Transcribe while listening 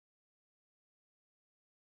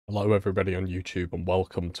Hello everybody on YouTube and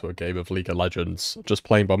welcome to a game of League of Legends. Just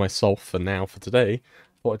playing by myself for now for today.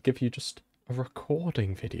 Thought I'd give you just a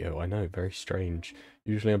recording video. I know, very strange.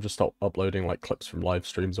 Usually I'm just uploading like clips from live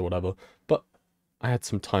streams or whatever, but I had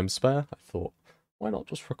some time spare. I thought, why not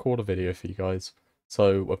just record a video for you guys?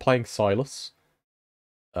 So we're playing Sylas.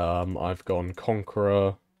 I've gone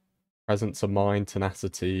Conqueror, Presence of Mind,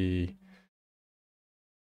 Tenacity,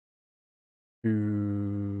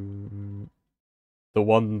 the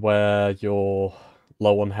one where you're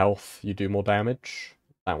low on health, you do more damage.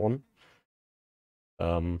 That one.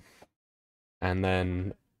 And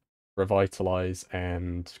then Revitalize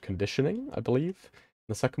and Conditioning, I believe,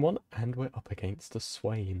 the second one. And we're up against a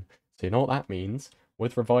Swain. So you know what that means?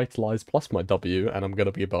 With Revitalize plus my W, and I'm going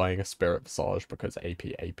to be buying a Spirit Visage because AP,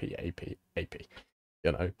 AP, AP, AP.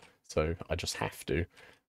 You know, so I just have to.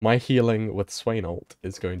 My healing with Swain ult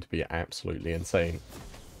is going to be absolutely insane.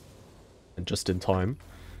 And just in time.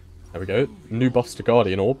 There we go. New buffs to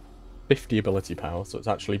Guardian Orb. 50 ability power, so it's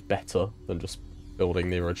actually better than just building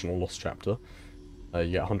the original Lost Chapter. You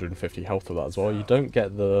get 150 health with that as well. You don't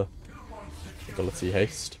get the ability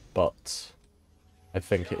haste, but I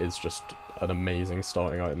think it is just an amazing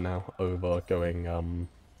starting item now over going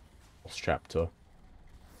Lost Chapter.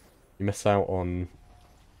 You miss out on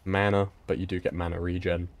mana, but you do get mana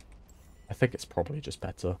regen. I think it's probably just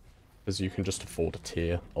better, because you can just afford a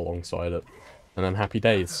tier alongside it. And then happy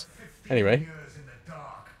days. Anyway.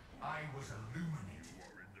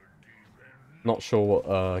 Not sure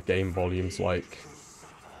what game volume's like.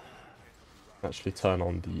 Actually turn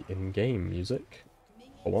on the in-game music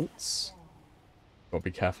for once. Gotta be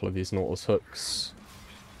careful of these Nautilus hooks.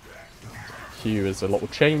 Q is a little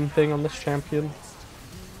chain thing on this champion.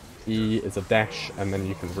 E is a dash, and then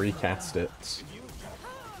you can recast it.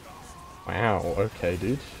 Wow, okay,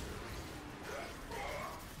 dude.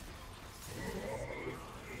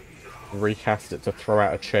 Recast it to throw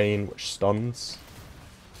out a chain, which stuns.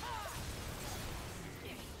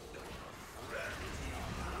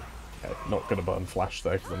 Okay, not gonna button flash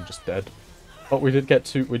though, because I'm just dead. But we did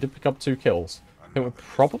pick up 2 kills. I think we're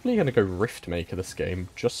probably gonna go Riftmaker this game,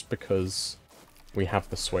 just because we have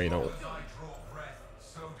the Swain ult.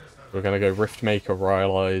 We're gonna go Riftmaker,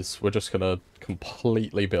 Rylai's. We're just gonna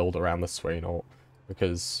completely build around the Swain ult,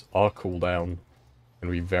 because our cooldown can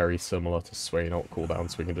be very similar to Swain ult cooldown,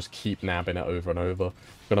 so we can just keep nabbing it over and over.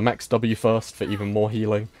 We're gonna max W first for even more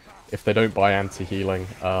healing. If they don't buy anti-healing,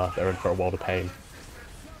 they're in for a world of pain.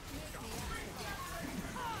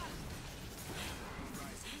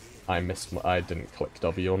 I didn't click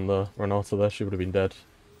W on the Renata there, she would have been dead,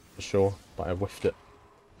 for sure, but I whiffed it.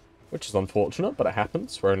 Which is unfortunate, but it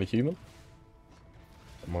happens, we're only human.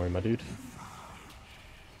 Don't worry, my dude.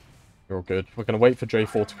 You're all good. We're going to wait for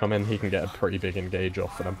J4 to come in, he can get a pretty big engage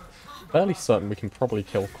off, and I'm fairly certain we can probably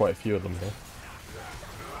kill quite a few of them here.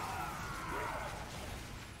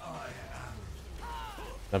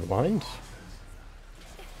 Never mind.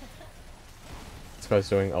 This guy's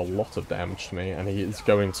doing a lot of damage to me, and he is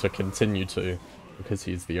going to continue to, because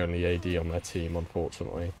he's the only AD on their team,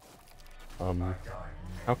 unfortunately.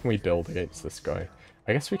 How can we build against this guy?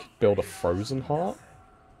 I guess we could build a Frozen Heart.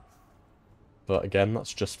 But again,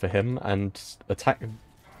 that's just for him, and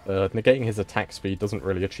negating his attack speed doesn't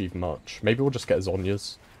really achieve much. Maybe we'll just get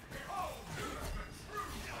Zhonya's.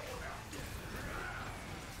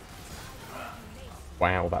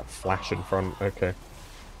 Wow, that flash in front, okay.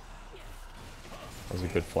 That was a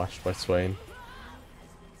good flash by Swain.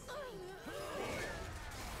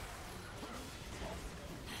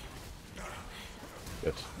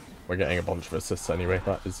 Good. We're getting a bunch of assists anyway,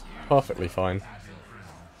 that is perfectly fine.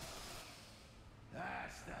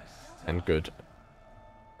 And good.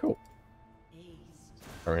 Cool.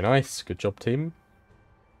 Very nice, good job team.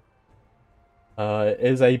 It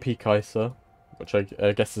is AP Kai'Sa, which I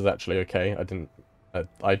guess is actually okay.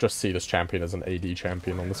 I just see this champion as an AD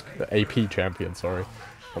champion on this, AP champion, sorry,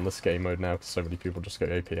 on this game mode now, because so many people just go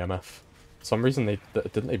AP MF. For some reason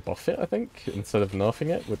didn't they buff it, I think, instead of nerfing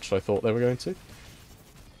it, which I thought they were going to.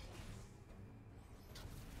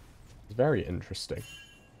 It's very interesting.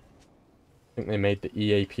 I think they made the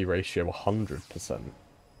EAP ratio 100%,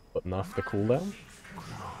 but nerfed the cooldown.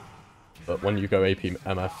 But when you go AP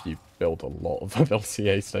MF, you build a lot of ability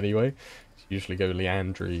haste anyway. You usually go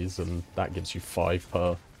Leandries, and that gives you 5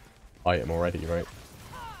 per item already, right?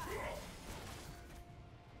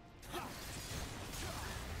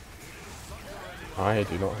 I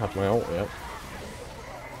do not have my ult yet.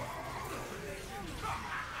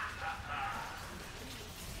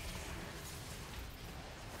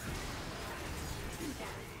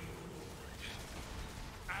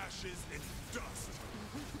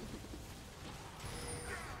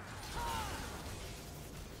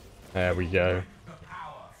 There we go.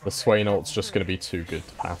 The swain ult's just going to be too good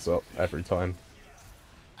to pass up every time.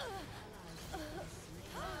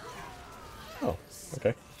 Oh,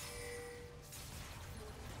 okay.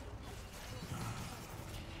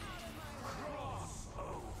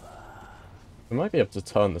 We might be able to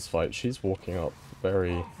turn this fight. She's walking up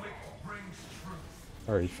very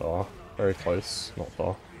far. Very close, not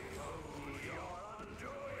far.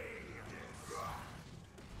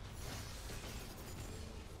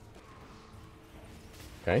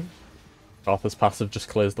 Okay. Arthur's passive just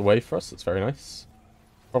clears the way for us. It's very nice.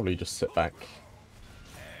 Probably just sit back.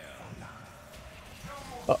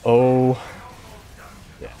 Uh-oh.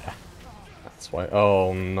 Yeah. That's why.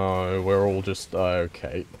 Oh no, we're all just...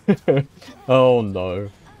 okay. Oh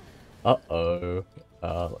no. Uh-oh.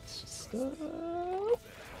 Let's just...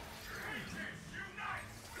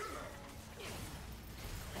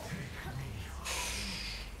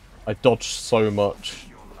 I dodged so much.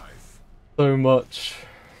 So much.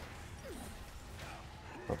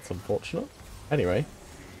 That's unfortunate. Anyway,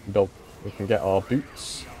 we can get our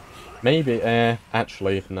boots. Maybe,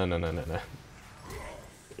 actually, no.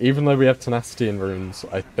 Even though we have tenacity and runes,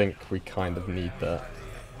 I think we kind of need that,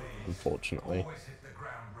 unfortunately.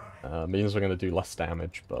 Means we're going to do less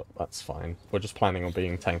damage, but that's fine. We're just planning on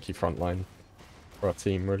being tanky frontline for our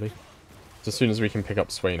team, really. So as soon as we can pick up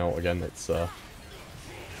Swain ult again, it's,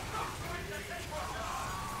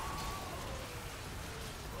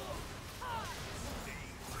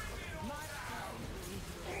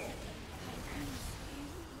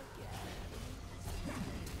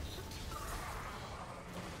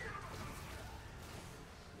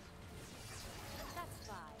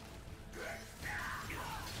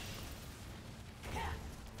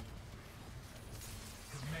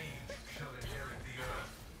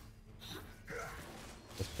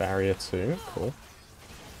 barrier 2, cool.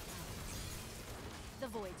 The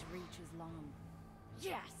void's reach is long.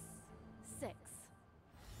 Yes! 6.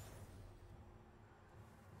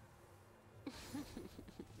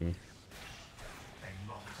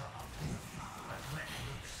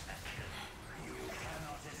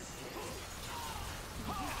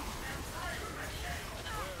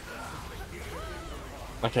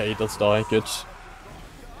 Okay, he does die, good.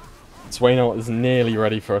 Swain ult is nearly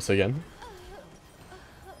ready for us again.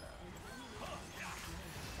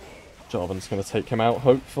 Jarvan's going to take him out,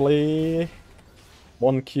 hopefully.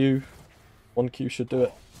 1Q. 1Q should do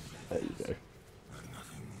it. There you go.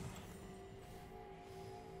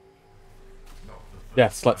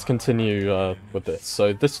 Yes, let's continue with this.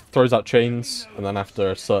 So this throws out chains, and then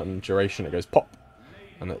after a certain duration it goes pop,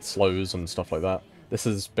 and it slows and stuff like that. This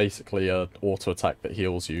is basically an auto attack that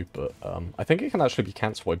heals you, but I think it can actually be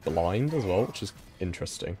cancelled by blind as well, which is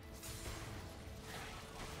interesting.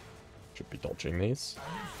 Should be dodging these.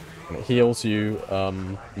 And it heals you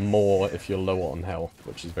more if you're lower on health,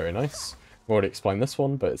 which is very nice. I've already explained this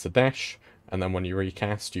one, but it's a dash, and then when you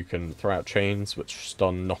recast you can throw out chains, which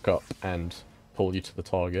stun, knock up, and pull you to the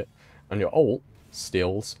target. And your ult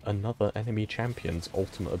steals another enemy champion's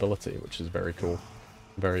ultimate ability, which is very cool.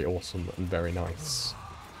 Very awesome and very nice.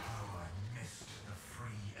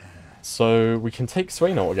 So we can take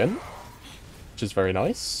Swain ult again, which is very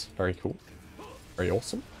nice. Very cool. Very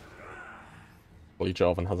awesome.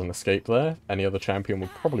 Jarvan has an escape there. Any other champion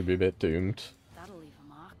would probably be a bit doomed. That'll leave a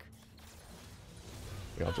mark.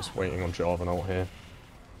 We are just waiting on Jarvan ult here.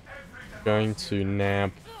 Going to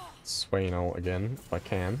nab Swain ult again, if I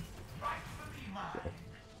can.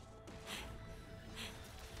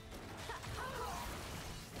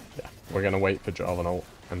 Yeah, we're going to wait for Jarvan ult,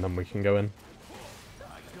 and then we can go in.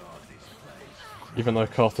 Even though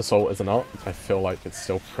Karthus ult isn't up, I feel like it's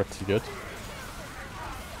still pretty good.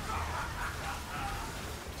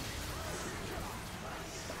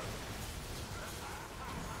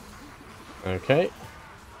 Okay.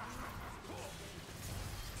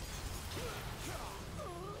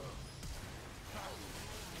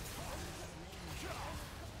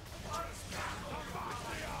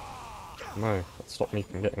 No, that stopped me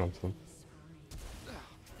from getting onto them.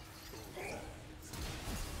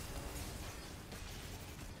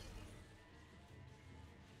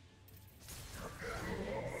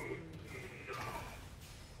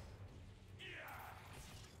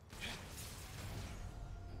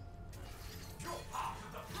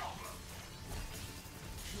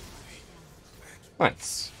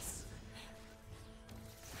 Nice.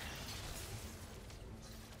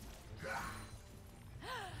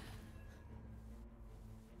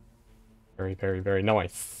 Very, very, very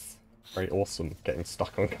nice. Very awesome. Getting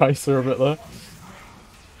stuck on Kaiser a bit there.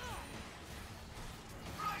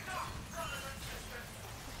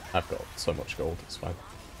 I've got so much gold, it's fine.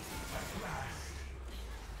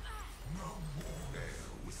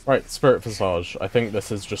 Right, Spirit Visage. I think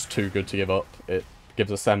this is just too good to give up. It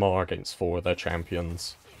gives us MR against 4 of their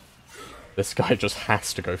champions. This guy just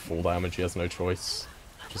has to go full damage, he has no choice.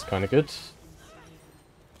 Which is kind of good.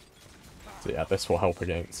 So yeah, this will help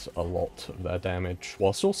against a lot of their damage,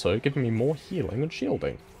 whilst also giving me more healing and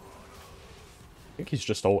shielding. I think he's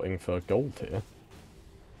just ulting for gold here.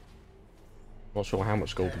 Not sure how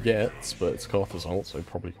much gold he gets, but it's Carthus ult, so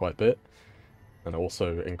probably quite a bit. And it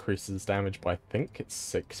also increases damage by, I think it's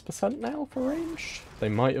 6% now for range. They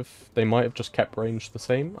might have just kept range the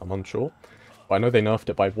same, I'm unsure. But I know they nerfed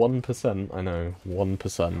it by 1%, I know,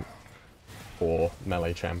 1% for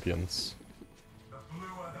melee champions.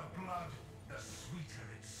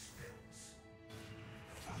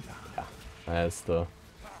 Yeah, there's the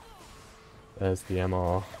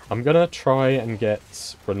MR. I'm gonna try and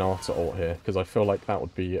get Renata ult here, because I feel like that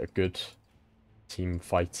would be a good team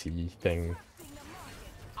fighty thing.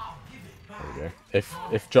 There we go.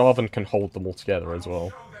 If Jarvan can hold them all together as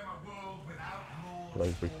well.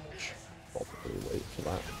 Although we should probably wait for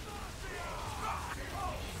that.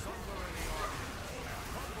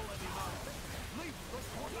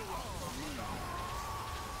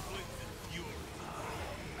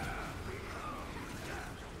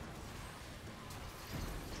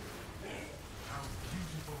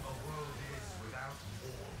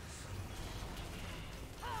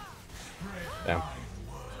 Damn.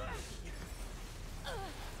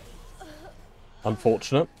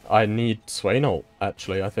 Unfortunate. I need Swain ult,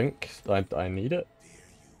 actually, I think. I need it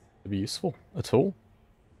to be useful at all.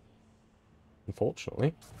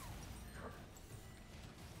 Unfortunately.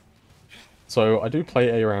 So, I do play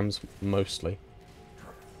ARAMs mostly.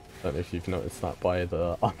 Don't know if you've noticed that by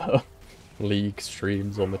the other League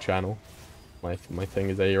streams on the channel. My thing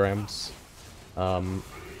is ARAMs.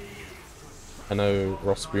 I know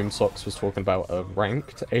Ross Boomsocks was talking about a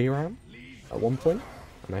ranked ARAM at one point,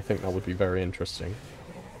 and I think that would be very interesting.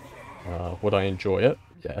 Would I enjoy it?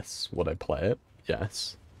 Yes. Would I play it?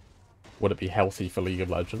 Yes. Would it be healthy for League of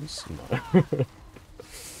Legends? No.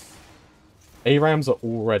 ARAMs are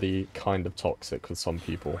already kind of toxic with some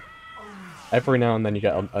people. Every now and then you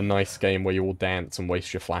get a nice game where you all dance and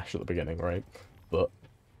waste your flash at the beginning, right? But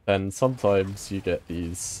then sometimes you get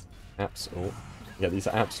these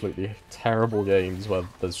absolutely terrible games where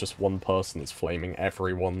there's just one person that's flaming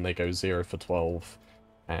everyone, they go 0 for 12,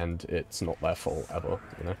 and it's not their fault ever,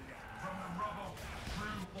 you know?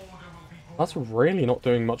 That's really not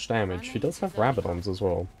doing much damage. He does have Rabadons as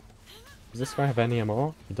well. Does this guy have any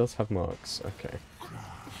MR? He does have Mercs. Okay.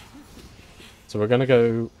 So we're gonna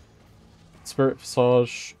go Spirit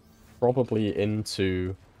Visage, probably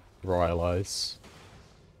into Royal Eyes.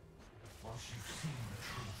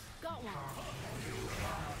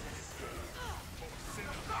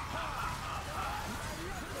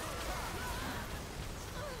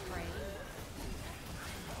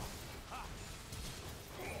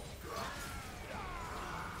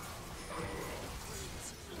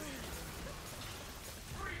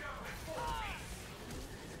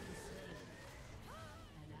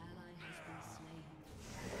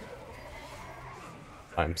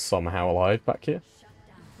 I'm somehow alive back here.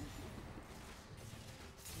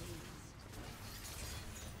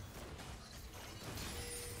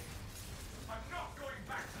 I'm not going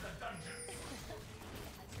back to the dungeon.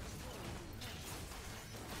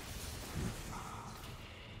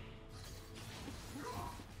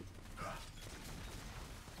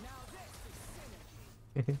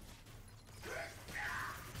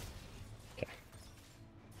 Okay.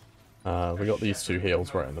 We got these two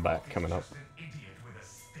heals right in the back coming up.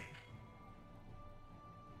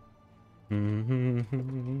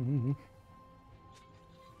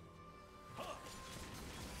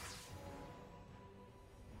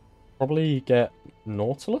 Probably get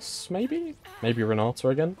Nautilus, maybe? Maybe Renata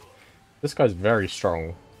again? This guy's very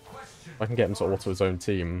strong. If I can get him to auto his own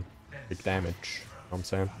team, big damage, you know what I'm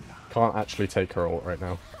saying? Can't actually take her ult right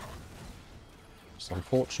now. It's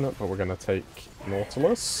unfortunate, but we're gonna take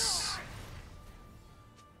Nautilus.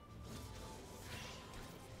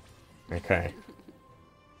 Okay.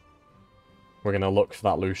 We're gonna look for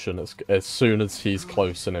that Lucian. As soon as he's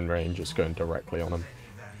close and in range, it's going directly on him.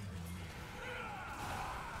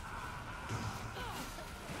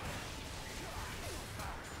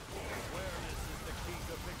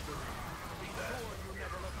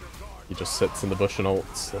 He just sits in the bush and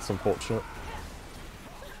ults. That's unfortunate.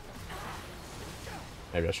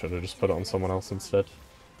 Maybe I should have just put it on someone else instead.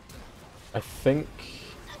 I think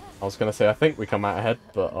we come out ahead,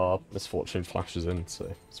 but our misfortune flashes in,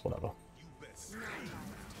 so it's whatever.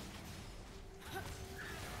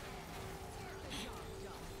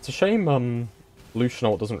 It's a shame Lucian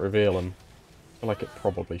ult doesn't reveal him. feel like it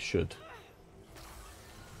probably should.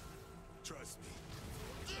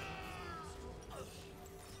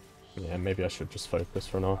 Yeah, maybe I should just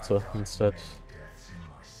focus Renata instead.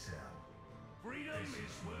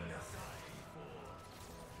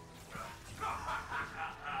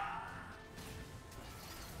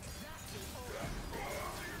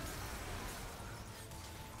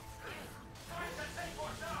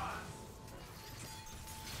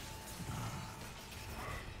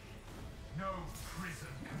 No prison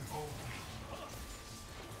can hold me.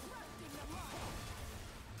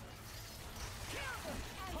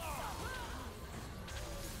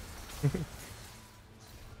 A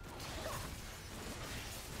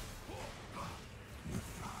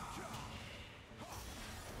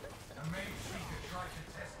mage seeker tried to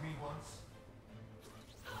test me once.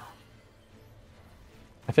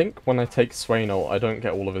 I think when I take Swain ult, I don't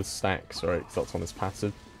get all of his stacks, right? Because that's on his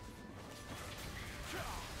passive.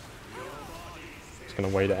 Just gonna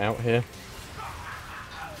wait it out here.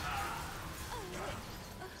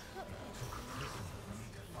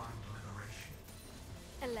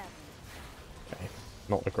 Okay,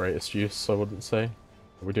 not the greatest use, I wouldn't say.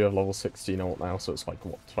 We do have level 16 ult now, so it's like,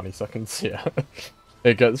 what, 20 seconds? Yeah.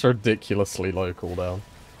 It gets ridiculously low cooldown.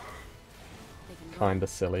 Kinda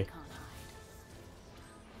silly.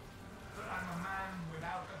 But I'm a man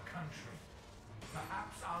without a country.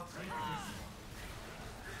 Perhaps I'll take this.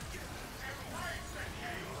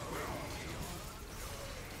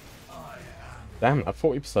 Damn, that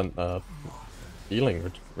 40%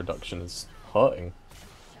 healing reduction is hurting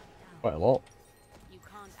quite a lot. You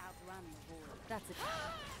can't outrun the void. That's it.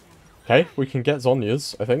 Okay, we can get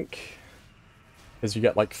Zhonya's, I think. Because you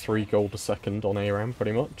get like 3 gold a second on ARAM,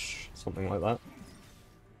 pretty much. Something like that.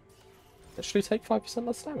 Actually take 5%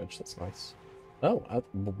 less damage, that's nice. Oh,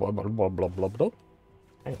 blah, blah, blah, blah, blah, blah.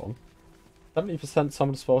 Hang on. 70%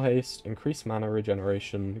 summon spell haste, increased mana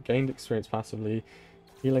regeneration, gained experience passively,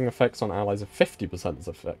 healing effects on allies of 50% is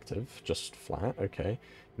effective, just flat, okay.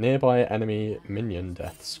 Nearby enemy minion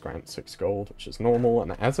deaths grant 6 gold, which is normal,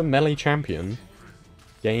 and as a melee champion,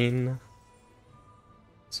 gain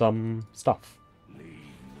some stuff.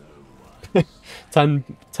 10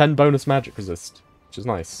 bonus magic resist, which is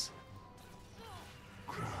nice.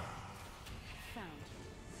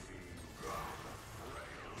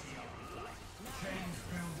 Chains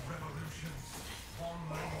build revolutions, one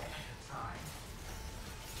law at a time.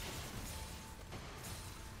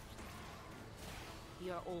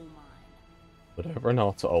 You're all mine. Put over an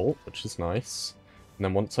auto ult, which is nice. And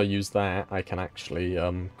then once I use that, I can actually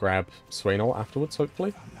grab Swain ult afterwards,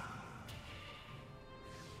 hopefully.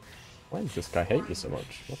 Why does this guy hate me so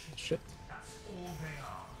much? What the shit? That's all they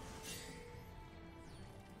are.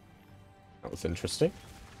 That was interesting.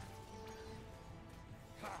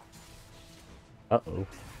 Uh-oh.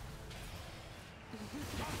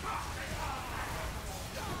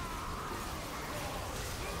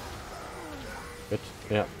 Good.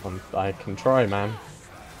 Yeah, I can try, man.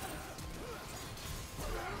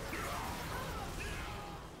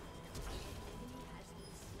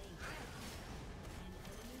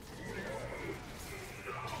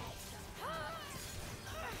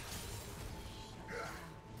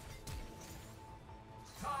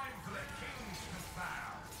 Time for the kings to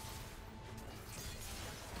bow.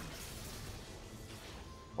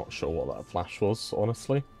 Not sure what that flash was,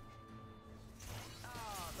 honestly.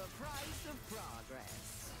 Ah, the price of progress.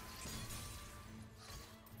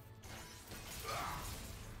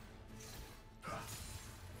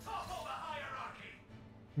 Topple the hierarchy.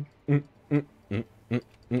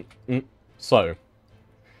 So,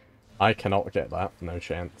 I cannot get that, no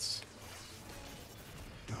chance.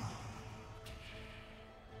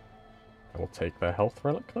 I will take their health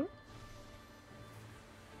relic, though.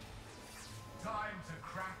 Time to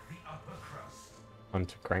crack the upper crust. And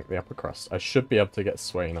to crank the upper crust. I should be able to get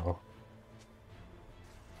Swain now.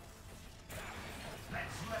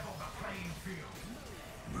 Let's level the playing field.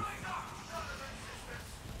 Rise up, brothers and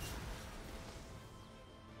sisters.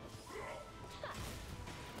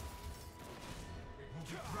 It will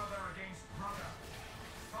be brother against brother,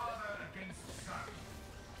 father against son.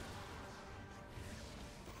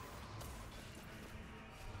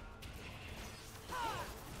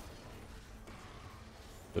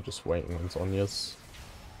 They're just waiting on Zonya's.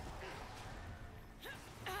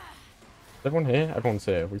 Is everyone here? Everyone's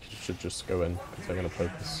here. We should just go in, because they're going to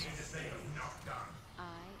focus. I am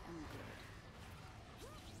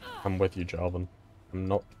good. I'm with you, Jarvan. I'm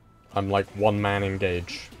not... I'm like one man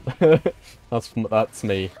engage. That's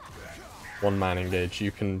me. One man engage.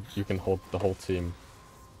 You can hold the whole team.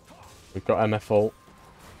 We've got MF ult.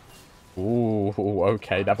 Ooh,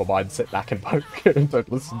 okay, never mind. Sit back and poke.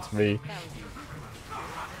 Don't listen to me.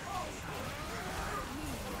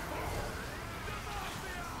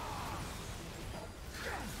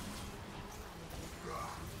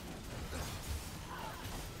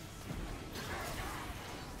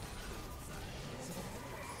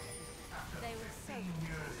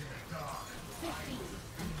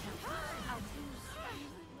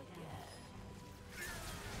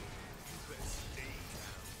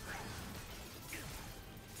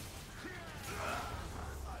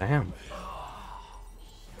 Damn.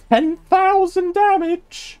 10,000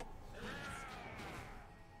 damage!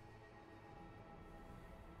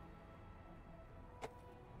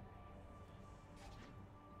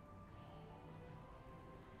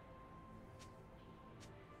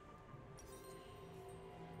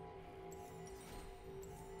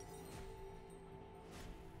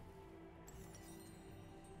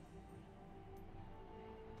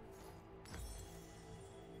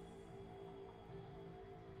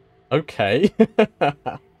 Okay.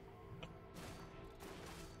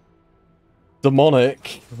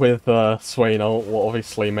 Demonic with Swain ult will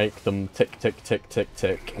obviously make them tick, tick, tick, tick,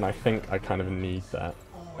 tick, and I think I kind of need that.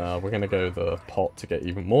 We're going to go the pot to get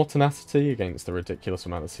even more tenacity against the ridiculous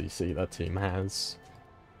amount of CC that team has.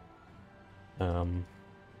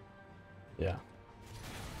 Yeah.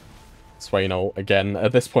 Swain ult, again,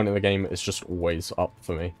 at this point in the game, it's just always up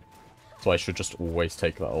for me. So I should just always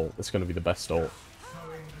take that ult. It's going to be the best ult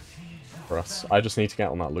for us. I just need to get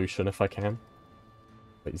on that Lucian if I can.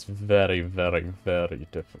 But it's very, very, very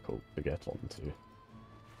difficult to get onto.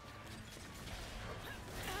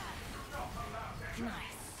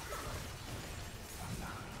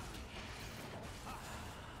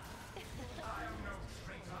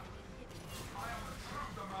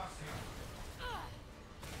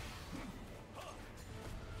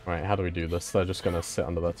 Right, how do we do this? They're just gonna sit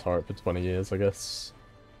under that turret for 20 years, I guess.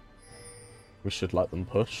 We should let them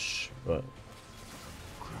push, but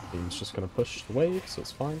the team's just gonna push the wave, so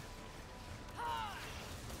it's fine.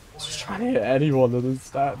 Just trying to hit anyone, and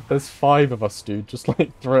there's 5 of us, dude. Just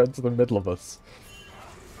like throw it to the middle of us.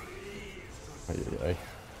 Ay.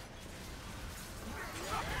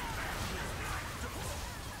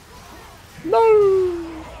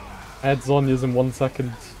 No! Add Zhonya's in 1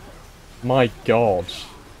 second. My god.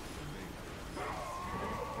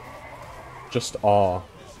 Just R.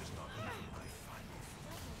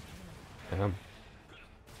 Damn.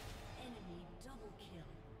 Enemy double kill.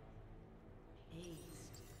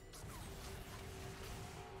 Aced.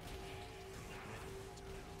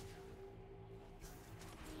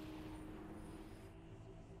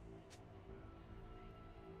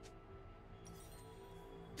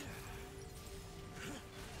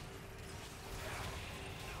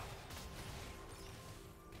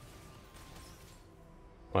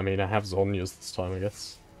 I mean, I have Zhonya's this time, I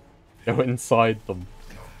guess. Go inside them.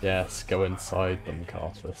 Yes, go inside them,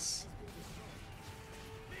 Cartus.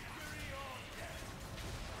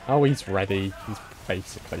 Oh, he's ready. He's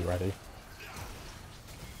basically ready.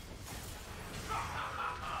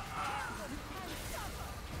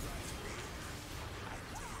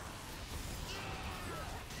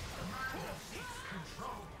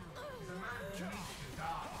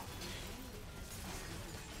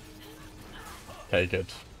 Okay, good.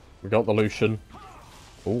 We got the Lucian.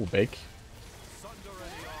 Ooh, big.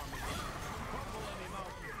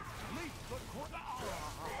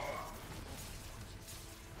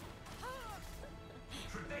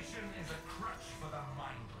 Tradition is a crutch for the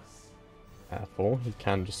mindless. Careful, he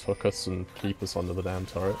can just hook us and keep us under the damn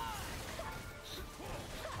turret.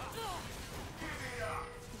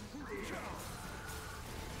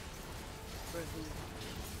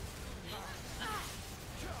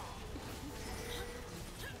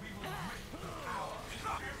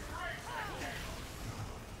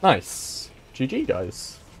 Nice. GG,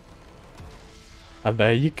 guys. And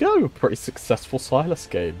there you go. Pretty successful Sylas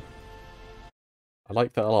game. I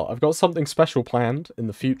like that a lot. I've got something special planned in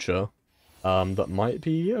the future that might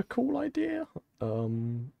be a cool idea.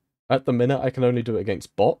 At the minute, I can only do it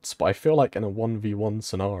against bots, but I feel like in a 1v1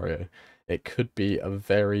 scenario, it could be a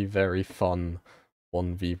very, very fun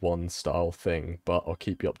 1v1 style thing, but I'll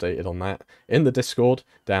keep you updated on that in the Discord,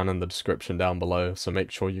 down in the description down below, so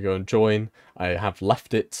make sure you go and join. I have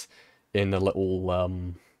left it in a little, what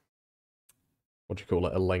do you call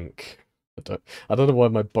it, a link. I don't know why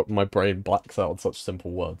my brain blacks out on such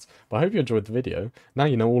simple words, but I hope you enjoyed the video. Now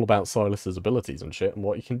you know all about Sylas's abilities and shit and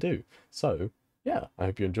what you can do. So, yeah, I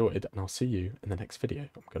hope you enjoyed, and I'll see you in the next video.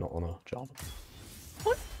 I'm gonna honor Java.